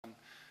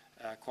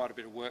quite a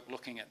bit of work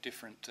looking at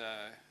different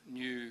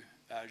new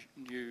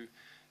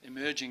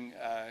emerging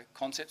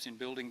concepts in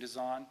building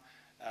design.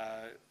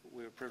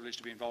 We were privileged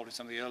to be involved in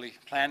some of the early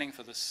planning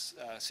for this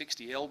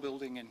 60L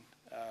building in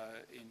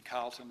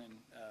Carlton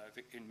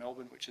in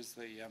Melbourne, which is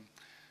the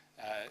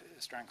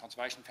Australian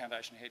Conservation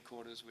Foundation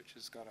headquarters, which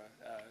has got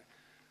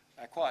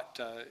a quite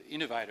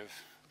innovative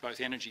both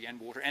energy and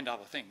water and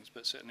other things,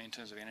 but certainly in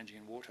terms of energy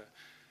and water.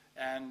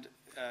 And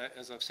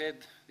as I've said,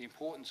 the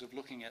importance of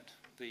looking at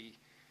the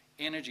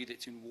energy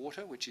that's in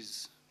water, which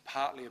is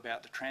partly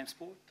about the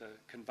transport, the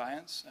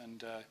conveyance,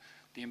 and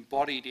the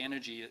embodied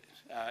energy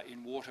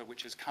in water,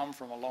 which has come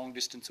from a long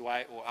distance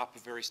away or up a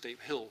very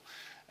steep hill,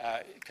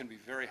 it can be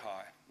very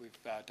high. We've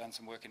done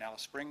some work in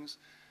Alice Springs,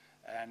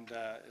 and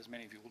as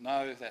many of you will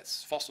know,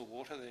 that's fossil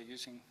water they're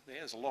using there.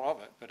 There's a lot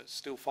of it, but it's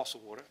still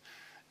fossil water,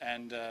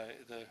 and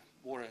the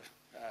water,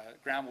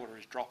 groundwater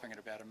is dropping at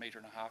about 1.5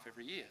 metres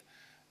every year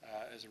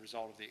as a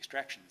result of the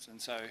extractions. And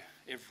so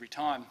every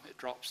time it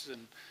drops,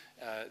 and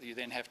you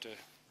then have to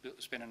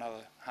spend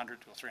another $100,000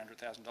 or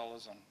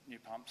 $300,000 on new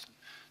pumps.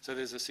 So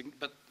there's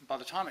but by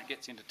the time it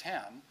gets into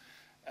town,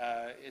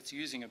 it's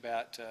using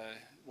about,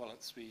 well,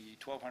 it's the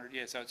 1,200,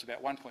 yeah, so it's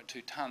about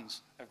 1.2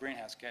 tonnes of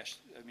greenhouse gas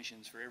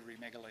emissions for every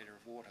megalitre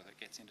of water that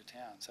gets into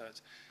town. So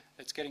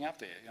it's getting up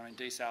there. I mean,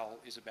 desal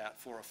is about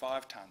 4 or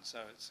 5 tonnes, so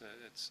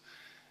it's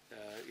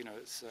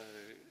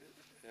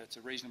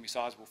a reasonably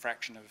sizable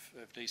fraction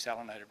of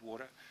desalinated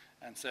water,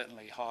 and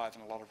certainly higher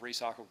than a lot of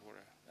recycled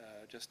water,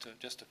 just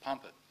to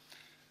pump it.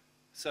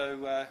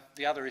 So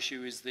the other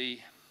issue is the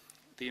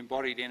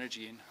embodied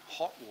energy in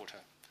hot water.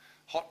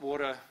 Hot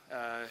water,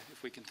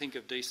 if we can think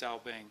of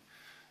desal being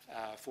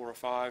 4 or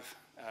 5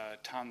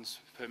 tonnes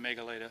per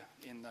megalitre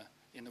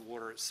in the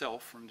water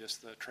itself from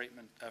just the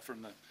treatment,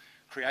 from the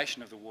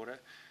creation of the water.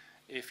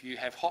 If you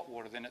have hot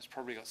water, then it's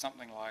probably got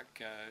something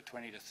like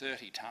 20 to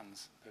 30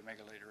 tonnes per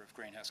megalitre of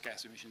greenhouse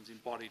gas emissions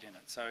embodied in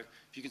it. So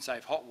if you can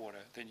save hot water,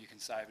 then you can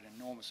save an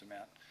enormous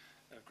amount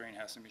of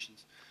greenhouse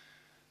emissions.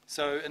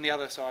 So, and the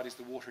other side is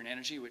the water and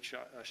energy, which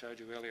I showed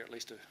you earlier, at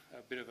least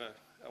a bit of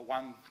a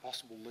one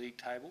possible league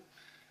table.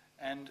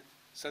 And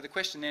so the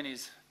question then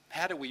is,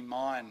 how do we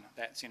mine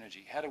that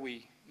synergy? How do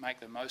we make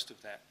the most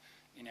of that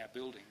in our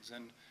buildings?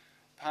 And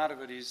part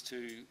of it is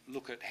to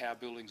look at how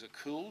buildings are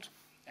cooled.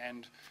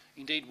 And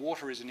indeed,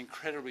 water is an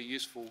incredibly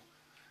useful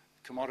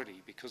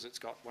commodity because it's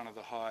got one of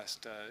the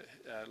highest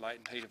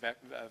latent heat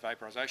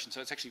vaporisation.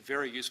 So it's actually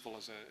very useful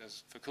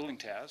for cooling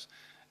towers.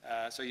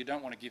 So you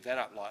don't want to give that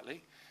up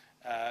lightly.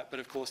 But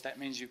of course, that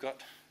means you've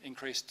got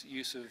increased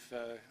use of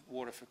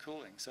water for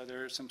cooling. So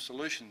there are some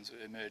solutions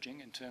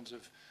emerging in terms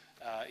of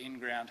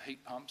in-ground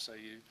heat pumps. So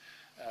you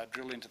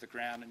drill into the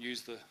ground and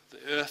use the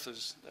earth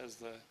as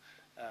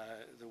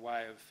the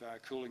way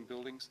of cooling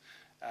buildings.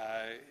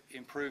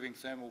 Improving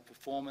thermal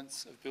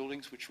performance of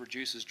buildings, which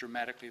reduces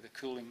dramatically the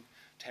cooling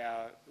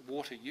tower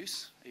water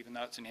use, even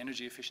though it's an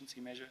energy efficiency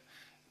measure.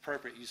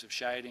 Appropriate use of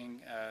shading,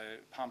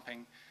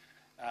 pumping.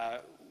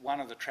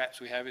 One of the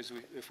traps we have is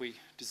if we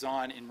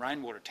design in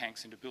rainwater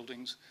tanks into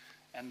buildings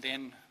and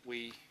then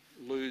we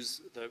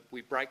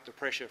break the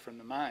pressure from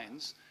the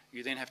mains,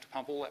 you then have to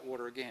pump all that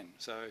water again.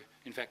 So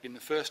in fact, in the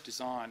first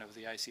design of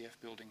the ACF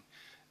building,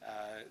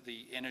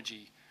 the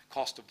energy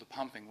cost of the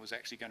pumping was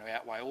actually going to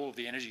outweigh all of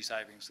the energy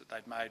savings that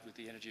they'd made with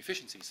the energy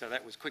efficiency. So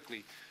that was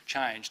quickly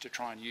changed to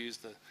try and use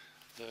the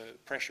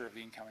pressure of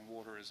the incoming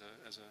water as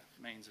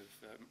a means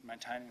of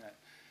maintaining that.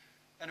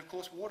 And of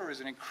course, water is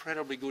an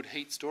incredibly good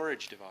heat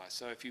storage device.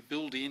 So if you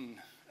build in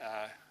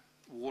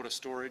water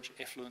storage,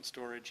 effluent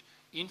storage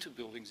into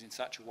buildings in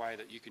such a way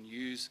that you can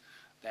use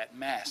that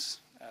mass,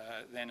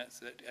 then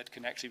it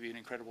can actually be an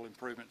incredible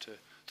improvement to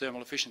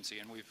thermal efficiency.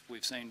 And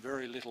we've seen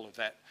very little of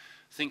that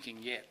thinking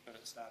yet, but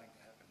it's starting to happen.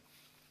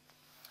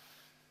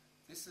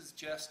 This is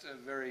just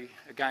a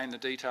again, the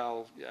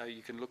detail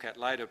you can look at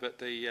later, but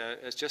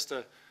it's just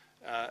a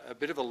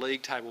bit of a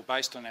league table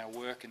based on our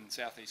work in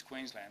southeast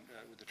Queensland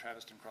with the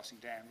Traveston Crossing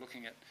Dam,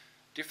 looking at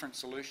different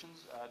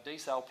solutions.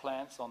 Desal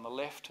plants on the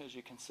left, as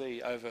you can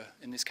see,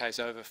 in this case,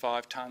 over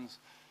 5 tonnes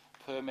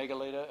per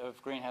megalitre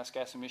of greenhouse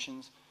gas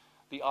emissions.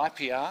 The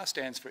IPR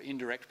stands for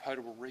indirect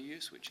potable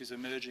reuse, which is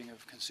emerging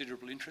of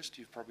considerable interest.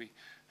 You've probably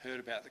heard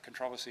about the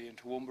controversy in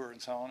Toowoomba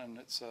and so on, and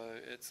it's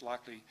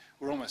likely,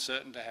 we're almost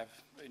certain to have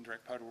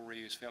indirect potable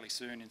reuse fairly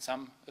soon in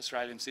some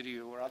Australian city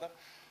or other.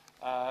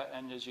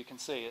 And as you can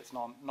see, it's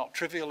not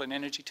trivial in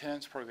energy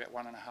terms, probably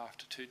about 1.5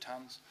 to 2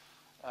 tonnes.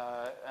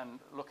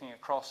 And looking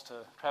across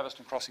to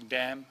Traveston Crossing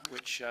Dam,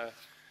 which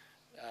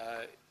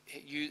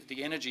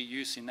the energy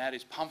use in that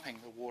is pumping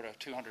the water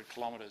 200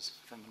 kilometres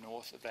from the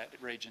north of that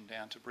region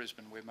down to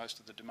Brisbane, where most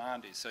of the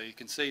demand is. So you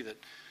can see that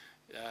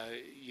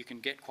you can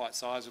get quite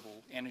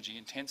sizable energy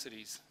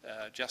intensities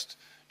just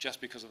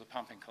because of the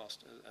pumping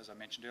cost, as I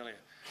mentioned earlier.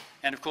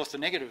 And of course, the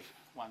negative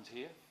ones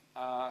here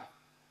are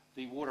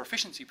the water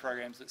efficiency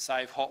programs that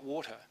save hot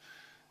water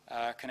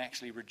can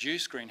actually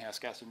reduce greenhouse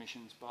gas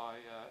emissions by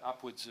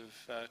upwards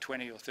of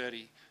 20 or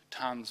 30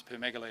 tonnes per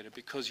megalitre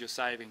because you're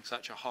saving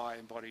such a high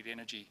embodied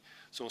energy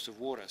source of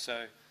water.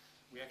 So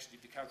we actually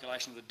did the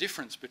calculation of the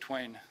difference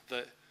between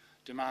the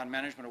demand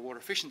management or water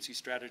efficiency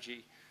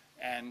strategy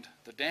and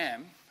the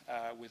dam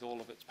with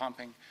all of its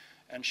pumping,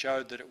 and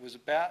showed that it was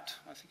about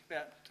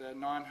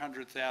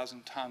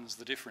 900,000 tonnes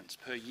the difference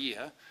per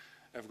year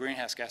of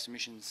greenhouse gas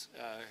emissions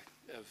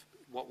of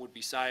what would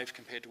be saved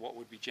compared to what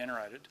would be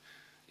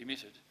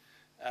emitted,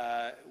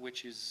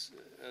 which is,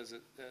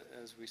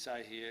 as we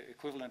say here,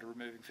 equivalent to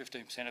removing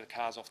 15% of the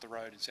cars off the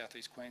road in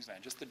southeast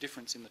Queensland. Just the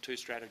difference in the two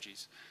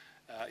strategies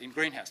in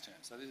greenhouse terms.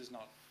 So this is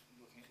not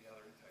looking at the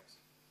other impacts.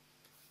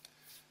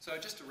 So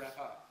just to wrap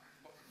up,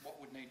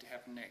 what would need to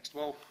happen next?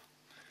 Well,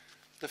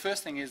 the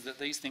first thing is that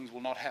these things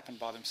will not happen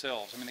by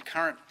themselves. I mean, the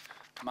current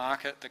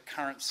market, the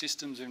current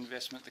systems of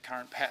investment, the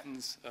current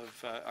patterns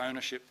of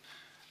ownership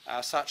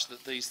are such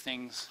that these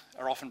things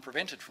are often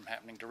prevented from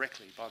happening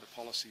directly by the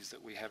policies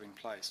that we have in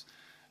place.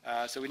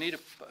 So we need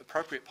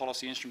appropriate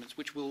policy instruments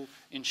which will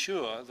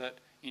ensure that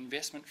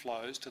investment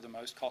flows to the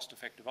most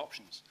cost-effective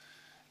options.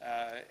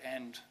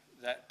 And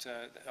that,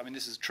 I mean,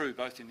 this is true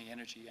both in the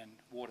energy and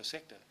water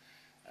sector.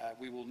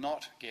 We will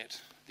not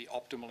get the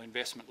optimal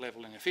investment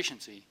level in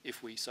efficiency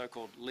if we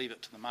so-called leave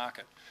it to the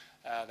market.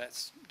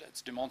 That's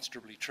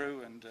demonstrably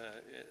true, and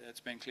it's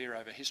been clear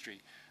over history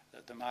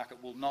that the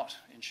market will not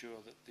ensure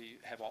that they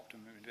have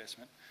optimum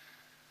investment,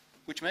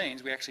 which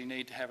means we actually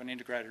need to have an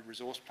integrated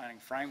resource planning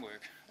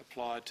framework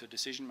applied to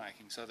decision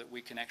making so that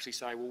we can actually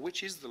say, well,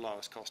 which is the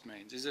lowest cost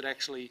means? Is it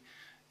actually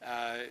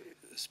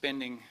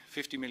spending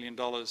 $50 million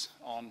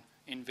on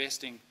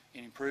investing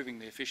in improving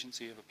the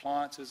efficiency of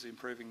appliances,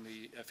 improving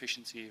the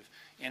efficiency of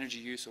energy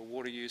use or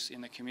water use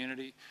in the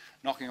community,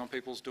 knocking on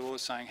people's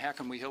doors saying, how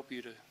can we help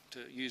you to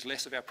use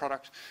less of our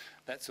product,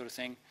 that sort of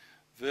thing,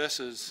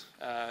 versus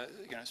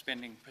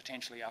spending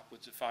potentially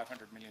upwards of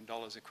 $500 million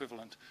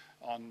equivalent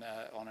on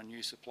a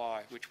new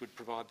supply, which would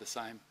provide the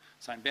same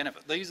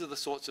benefit. These are the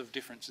sorts of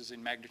differences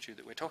in magnitude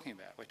that we're talking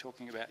about. We're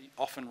talking about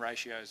often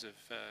ratios of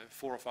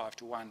 4 or 5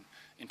 to 1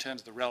 in terms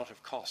of the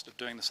relative cost of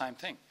doing the same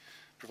thing,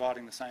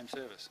 providing the same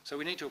service. So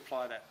we need to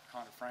apply that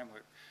kind of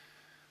framework.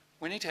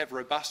 We need to have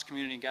robust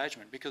community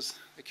engagement because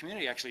the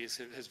community actually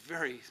has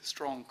very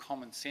strong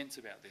common sense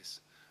about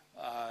this.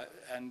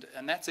 And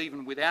that's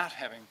even without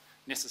having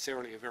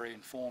necessarily a very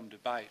informed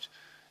debate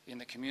in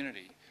the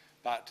community.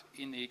 But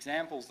in the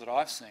examples that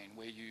I've seen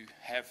where you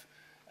have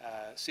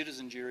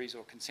citizen juries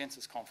or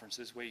consensus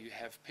conferences where you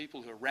have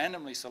people who are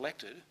randomly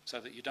selected so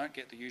that you don't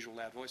get the usual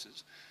loud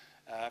voices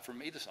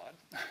from either side,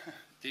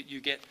 that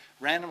you get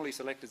randomly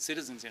selected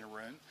citizens in a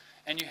room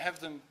and you have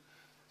them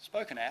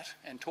spoken at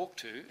and talked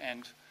to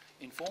and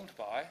informed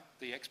by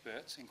the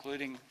experts,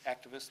 including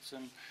activists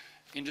and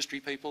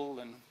industry people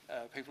and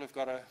people who've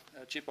got a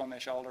chip on their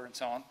shoulder and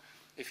so on.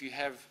 If you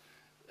have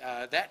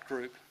that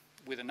group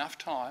with enough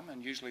time,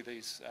 and usually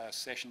these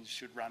sessions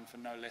should run for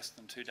no less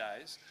than 2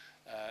 days,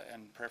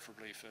 and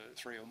preferably for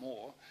 3 or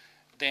more,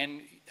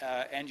 then,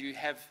 and you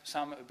have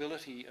some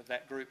ability of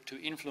that group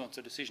to influence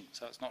a decision,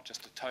 so it's not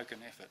just a token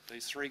effort.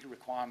 These 3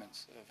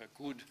 requirements of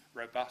a good,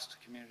 robust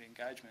community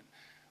engagement,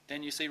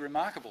 then you see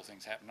remarkable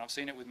things happen. I've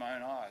seen it with my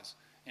own eyes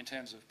in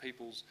terms of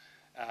people's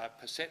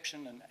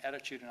perception and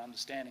attitude and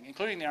understanding,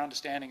 including their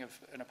understanding of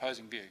an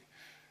opposing view.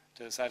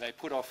 To say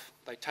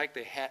they take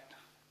their hat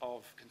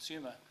of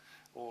consumer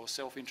or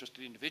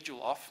self-interested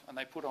individual off and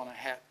they put on a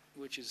hat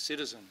which is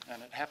citizen,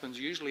 and it happens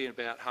usually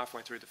about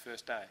halfway through the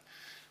first day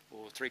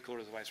or 3/4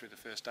 of the way through the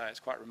first day. It's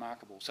quite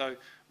remarkable. So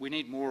we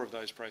need more of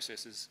those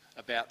processes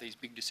about these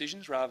big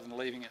decisions rather than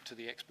leaving it to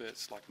the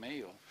experts like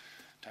me or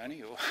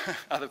Tony or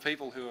other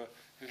people who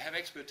have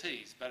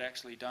expertise but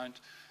actually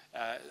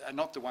are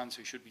not the ones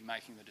who should be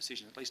making the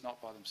decision, at least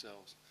not by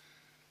themselves.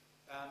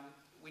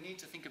 We need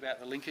to think about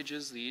the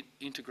linkages, the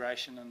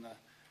integration and the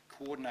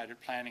coordinated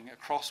planning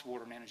across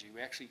water and energy.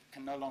 We actually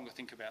can no longer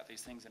think about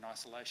these things in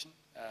isolation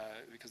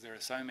because there are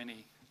so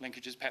many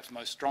linkages, perhaps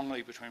most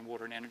strongly between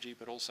water and energy,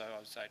 but also, I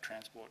would say,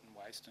 transport and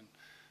waste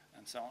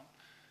and so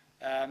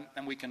on.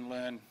 And we can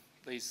learn,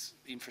 these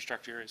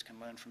infrastructure areas can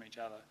learn from each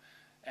other.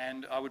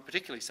 And I would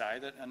particularly say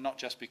that, and not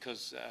just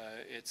because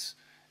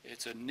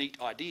it's a neat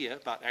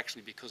idea, but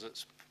actually because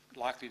it's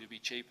likely to be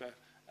cheaper,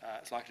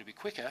 it's likely to be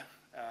quicker,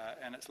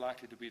 and it's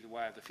likely to be the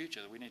way of the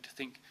future. We need to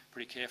think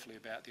pretty carefully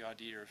about the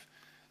idea of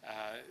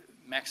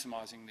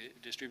maximising the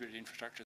distributed infrastructure